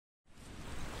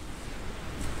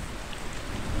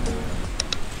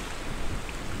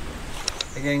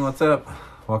Hey gang, what's up?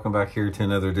 Welcome back here to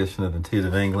another edition of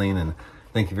Intuitive Angling, and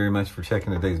thank you very much for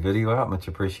checking today's video out. Much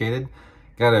appreciated.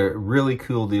 Got a really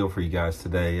cool deal for you guys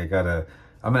today.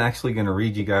 I'm actually going to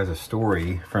read you guys a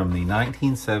story from the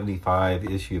 1975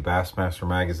 issue of Bassmaster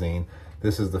magazine.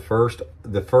 This is the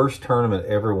first tournament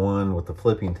ever won with the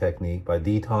flipping technique by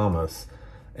Dee Thomas,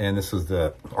 and this was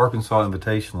the Arkansas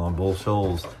Invitational on Bull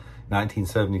Shoals,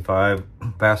 1975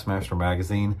 Bassmaster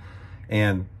magazine.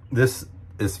 And this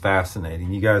is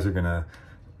fascinating. You guys are gonna,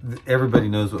 everybody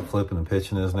knows what flipping and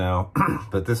pitching is now,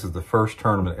 but this is the first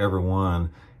tournament ever won,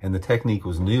 and the technique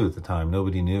was new at the time.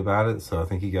 Nobody knew about it, so I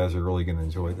think you guys are really gonna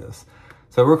enjoy this.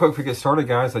 So real quick before we get started,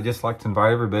 guys, I'd just like to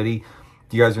invite everybody,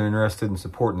 if you guys are interested in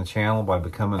supporting the channel by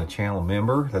becoming a channel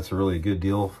member. That's a good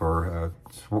deal for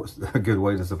a good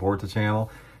way to support the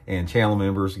channel. And channel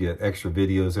members get extra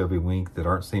videos every week that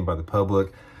aren't seen by the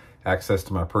public, access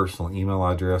to my personal email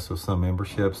address with some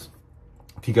memberships.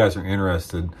 If you guys are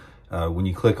interested, when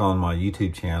you click on my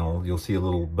YouTube channel, you'll see a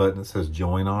little button that says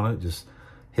join on it. Just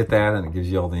hit that and it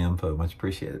gives you all the info. Much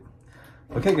appreciated.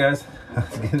 Okay guys,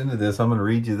 let's get into this. I'm going to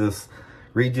read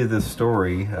you this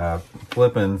story.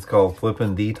 Flipping, it's called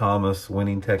Flipping, Dee Thomas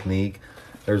Winning Technique.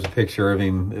 There's a picture of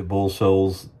him at Bull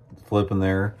Shoals flipping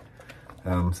there.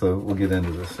 So we'll get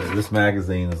into this. So this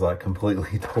magazine is like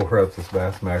completely tore up, this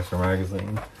Bassmaster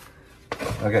magazine.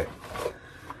 Okay.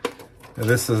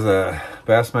 This is a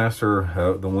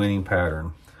Bassmaster, the winning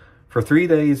pattern. For 3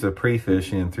 days of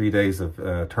pre-fishing and 3 days of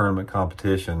tournament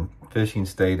competition, fishing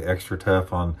stayed extra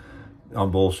tough on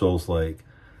Bull Shoals Lake.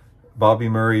 Bobby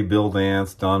Murray, Bill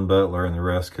Dance, Don Butler, and the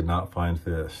rest could not find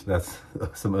fish. That's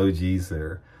some OGs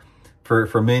there.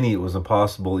 For many, it was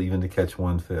impossible even to catch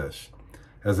one fish.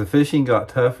 As the fishing got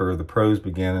tougher, the pros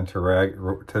began to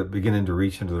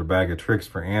reach into their bag of tricks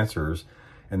for answers,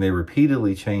 and they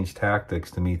repeatedly changed tactics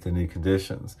to meet the new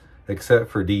conditions, except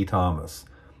for Dee Thomas.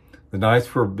 The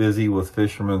nights were busy with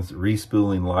fishermen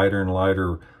respooling lighter and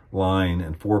lighter line,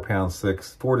 and 4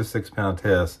 to 6 pound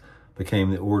tests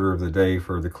became the order of the day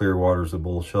for the clear waters of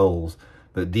Bull Shoals,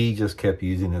 but Dee just kept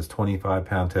using his 25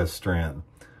 pound test strand.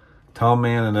 Tom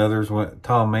Mann and others went,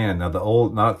 Tom Mann, now the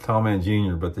old, not Tom Mann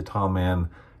Jr., but the Tom Mann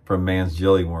from Mann's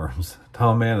Jelly Worms.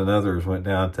 Tom Mann and others went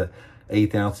down to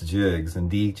 1/8 ounce jigs, and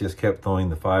Dee just kept throwing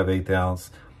the 5/8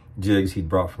 ounce jigs he'd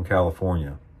brought from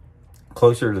California.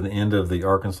 Closer to the end of the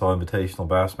Arkansas Invitational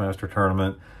Bassmaster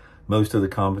Tournament, most of the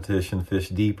competition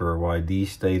fished deeper while Dee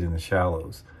stayed in the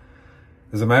shallows.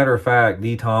 As a matter of fact,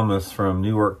 Dee Thomas from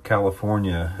Newark,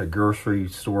 California, a grocery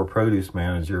store produce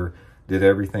manager, did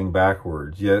everything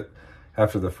backwards. Yet,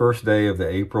 after the first day of the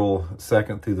April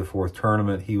 2nd through the 4th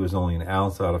tournament, he was only an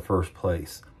ounce out of first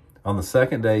place. On the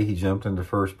second day, he jumped into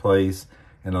first place,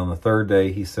 and on the third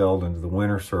day, he sailed into the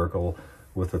winner's circle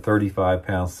with a 35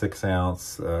 pound, 6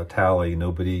 ounce tally,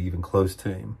 nobody even close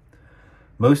to him.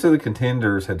 Most of the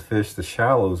contenders had fished the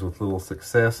shallows with little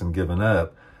success and given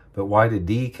up, but why did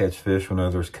Dee catch fish when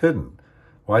others couldn't?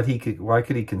 Why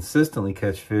could he consistently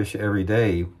catch fish every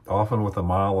day, often with a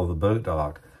mile of the boat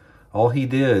dock? All he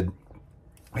did,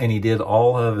 and he did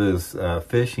all of his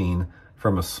fishing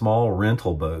from a small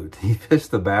rental boat. He fished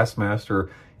the Bassmaster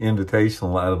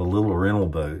Invitational out of a little rental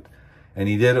boat, and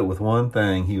he did it with one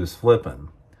thing: he was flipping.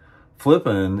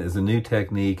 Flipping is a new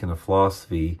technique and a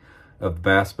philosophy of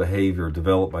bass behavior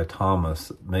developed by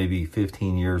Thomas maybe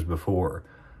 15 years before.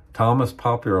 Thomas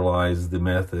popularized the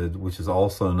method, which is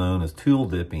also known as tool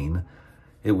dipping.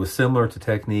 It was similar to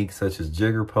techniques such as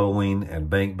jigger poling and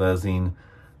bank buzzing,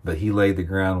 but he laid the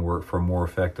groundwork for a more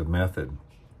effective method.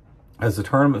 As the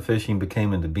tournament fishing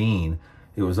became into being,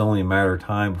 it was only a matter of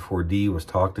time before Dee was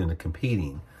talked into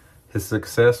competing. His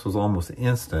success was almost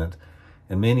instant,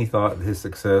 and many thought his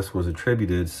success was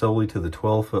attributed solely to the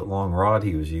 12-foot long rod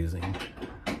he was using.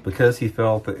 Because he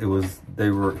felt that they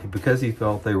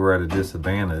were at a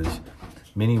disadvantage,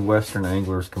 many Western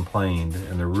anglers complained,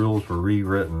 and the rules were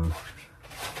rewritten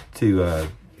to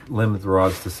limit the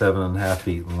rods to 7.5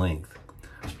 feet in length.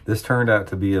 This turned out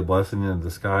to be a blessing in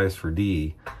disguise for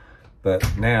Dee,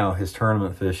 but now his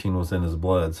tournament fishing was in his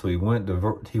blood, so he went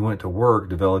to work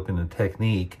developing a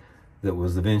technique that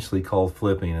was eventually called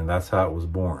flipping, and that's how it was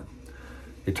born.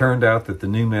 It turned out that the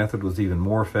new method was even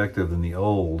more effective than the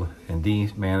old, and Dee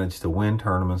managed to win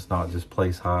tournaments, not just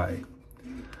place high.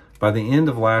 By the end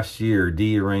of last year,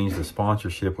 Dee arranged a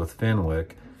sponsorship with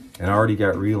Fenwick and already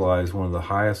got realized one of the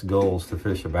highest goals to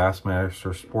fish a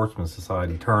Bassmaster Sportsman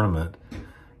Society tournament.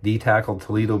 Dee tackled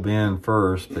Toledo Bend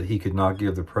first, but he could not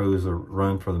give the pros a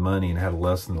run for the money and had a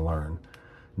lesson to learn.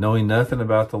 Knowing nothing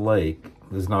about the lake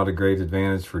is not a great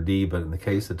advantage for Dee, but in the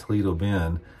case of Toledo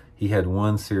Bend, he had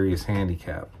one serious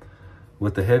handicap.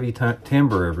 With the heavy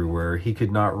timber everywhere, he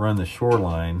could not run the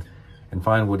shoreline and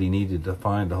find what he needed to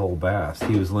find to hold bass.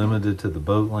 He was limited to the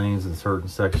boat lanes and certain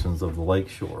sections of the lake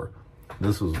shore.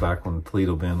 This was back when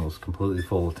Toledo Bend was completely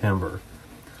full of timber.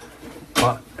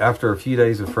 After a few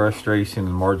days of frustration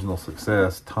and marginal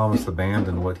success, Thomas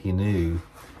abandoned what he knew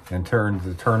and turned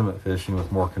to tournament fishing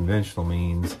with more conventional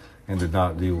means and did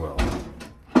not do well.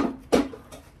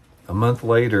 A month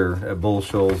later at Bull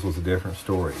Shoals was a different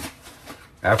story.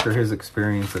 After his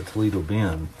experience at Toledo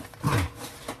Bend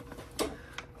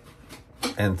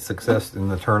and success in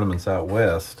the tournaments out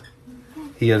west,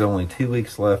 he had only 2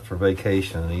 weeks left for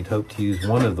vacation, and he'd hoped to use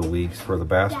one of the weeks for the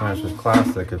Bassmasters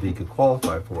Classic if he could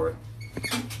qualify for it.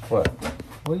 What?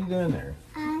 What are you doing there?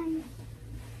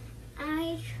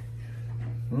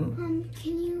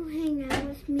 Can you hang out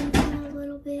with me for a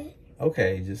little bit?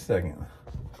 Okay, just a second.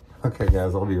 Okay,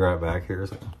 guys, I'll be right back here.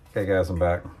 Okay, guys, I'm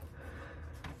back.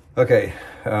 Okay,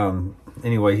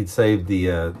 anyway, he'd saved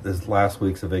this last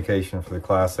week's of vacation for the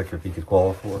Classic if he could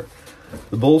qualify for it.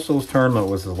 The Bull Shoals tournament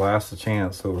was his last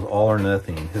chance, so it was all or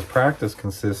nothing. His practice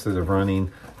consisted of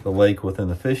running the lake within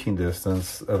the fishing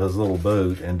distance of his little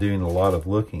boat and doing a lot of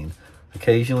looking.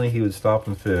 Occasionally, he would stop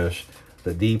and fish,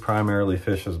 but Dee primarily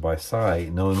fishes by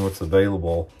sight, knowing what's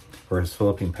available for his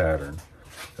flipping pattern.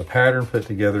 A pattern put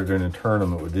together during a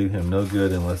tournament would do him no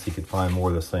good unless he could find more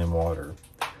of the same water.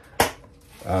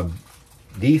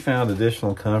 Dee found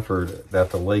additional comfort that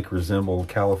the lake resembled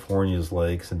California's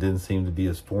lakes and didn't seem to be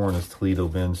as foreign as Toledo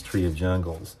Bend's Tree of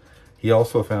Jungles. He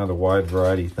also found a wide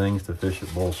variety of things to fish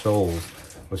at Bull Shoals,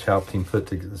 which helped him put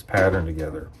his pattern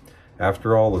together.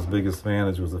 After all, his biggest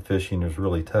advantage was the fishing was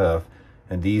really tough,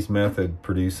 and Dee's method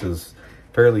produces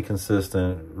fairly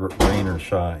consistent rain or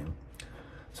shine.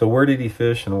 So where did he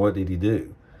fish and what did he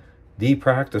do? Dee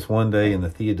practiced one day in the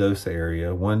Theodosia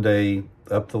area, one day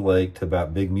up the lake to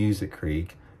about Big Music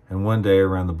Creek, and one day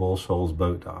around the Bull Shoals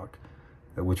boat dock,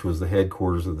 which was the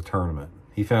headquarters of the tournament.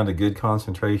 He found a good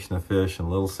concentration of fish in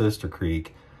Little Sister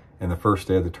Creek, and the first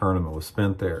day of the tournament was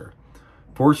spent there.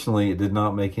 Fortunately, it did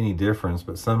not make any difference,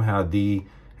 but somehow Dee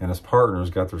and his partners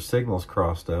got their signals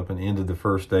crossed up and ended the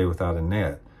first day without a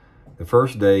net. The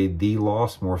first day, Dee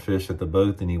lost more fish at the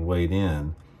boat than he weighed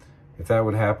in. If that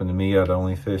would happen to me, I'd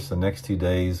only fish the next 2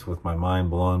 days with my mind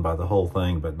blown by the whole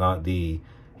thing, but not Dee.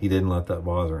 He didn't let that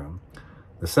bother him.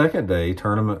 The second day,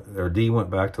 Dee went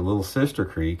back to Little Sister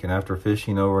Creek, and after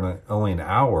fishing only an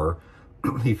hour,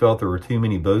 he felt there were too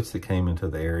many boats that came into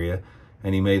the area,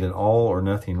 and he made an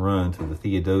all-or-nothing run to the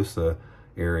Theodosia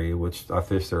area, which I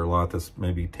fished there a lot. That's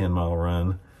maybe a 10-mile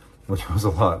run, which was a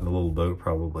lot in a little boat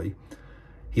probably.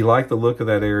 He liked the look of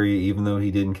that area even though he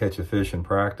didn't catch a fish in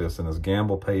practice, and his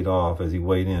gamble paid off as he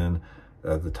weighed in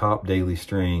the top daily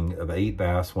string of 8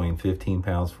 bass weighing 15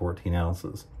 pounds, 14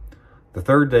 ounces. The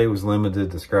third day was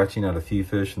limited to scratching out a few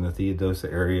fish in the Theodosia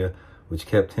area, which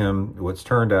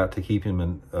turned out to keep him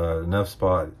in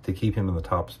the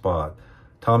top spot.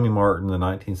 Tommy Martin, the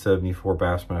 1974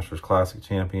 Bassmasters Classic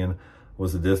champion,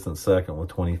 was a distant second with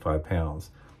 25 pounds.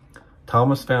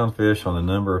 Thomas found fish on a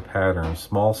number of patterns.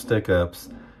 Small stick-ups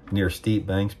near steep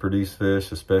banks produced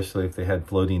fish, especially if they had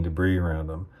floating debris around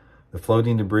them. The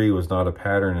floating debris was not a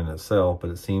pattern in itself, but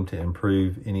it seemed to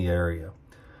improve any area.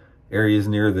 Areas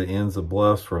near the ends of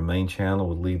bluffs where a main channel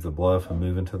would leave the bluff and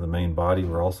move into the main body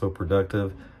were also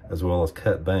productive, as well as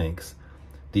cut banks.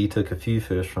 Dee took a few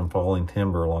fish from falling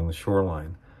timber along the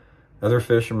shoreline. Other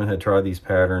fishermen had tried these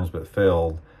patterns but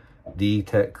failed. Dee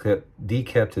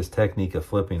kept his technique of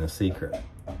flipping a secret.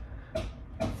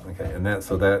 Okay, and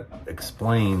that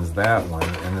explains that one,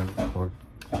 and then we'll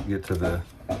get to the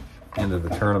end of the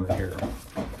tournament here.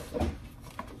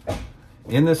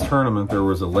 In this tournament, there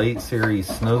was a late series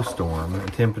snowstorm,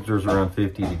 and temperatures around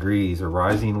 50 degrees, a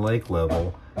rising lake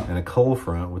level, and a cold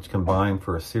front, which combined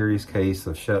for a serious case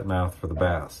of shut mouth for the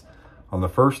bass. On the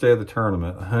first day of the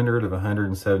tournament, 100 of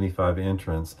 175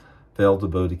 entrants failed to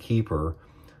boat a keeper,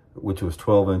 which was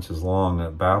 12 inches long,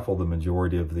 that baffled the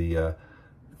majority of the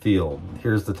field.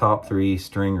 Here's the top 3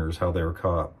 stringers, how they were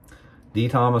caught. Dee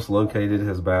Thomas located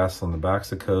his bass on the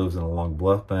backs of coves and along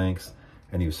bluff banks,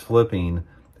 and he was flipping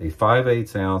a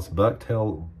 5/8 ounce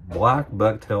black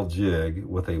bucktail jig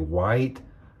with a white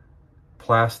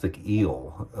plastic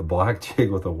eel, a black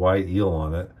jig with a white eel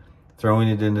on it, throwing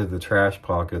it into the trash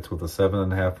pockets with a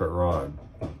 7.5 foot rod.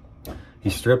 He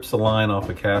strips the line off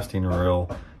a casting reel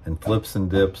and flips and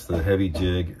dips the heavy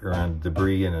jig around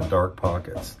debris and in dark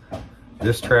pockets.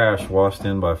 This trash, washed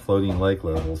in by floating lake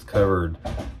levels, covered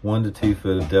 1 to 2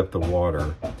 foot of depth of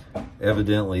water.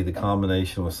 Evidently, the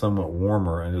combination was somewhat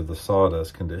warmer under the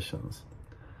sawdust conditions.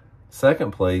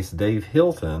 Second place, Dave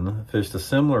Hilton fished a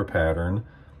similar pattern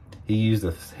He used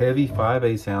a heavy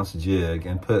 5/8 ounce jig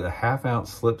and put a 1/2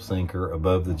 ounce slip sinker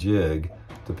above the jig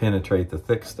to penetrate the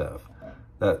thick stuff.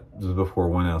 That was before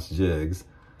 1 ounce jigs.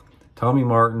 Tommy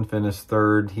Martin finished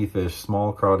third. He fished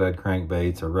small crawdad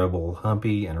crankbaits, a Rebel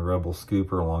Humpy and a Rebel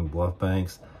Scooper along bluff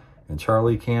banks. And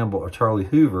Charlie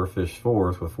Hoover fished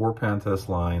fourth with 4-pound test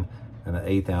line and an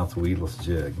 1/8 ounce weedless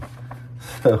jig.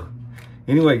 So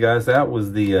anyway, guys, that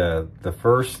was the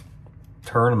first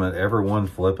tournament ever won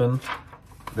flipping.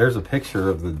 There's a picture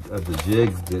of the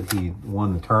jigs that he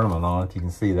won the tournament on. If you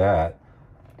can see that.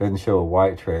 Doesn't show a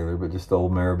white trailer, but just the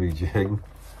old Marabou jig.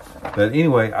 But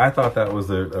anyway, I thought that was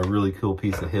a really cool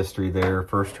piece of history there.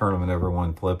 First tournament ever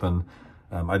won flipping.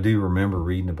 I do remember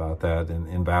reading about that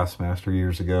in Bassmaster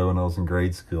years ago when I was in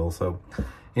grade school. So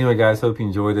anyway, guys, hope you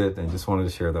enjoyed it and just wanted to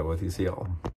share that with you. See y'all.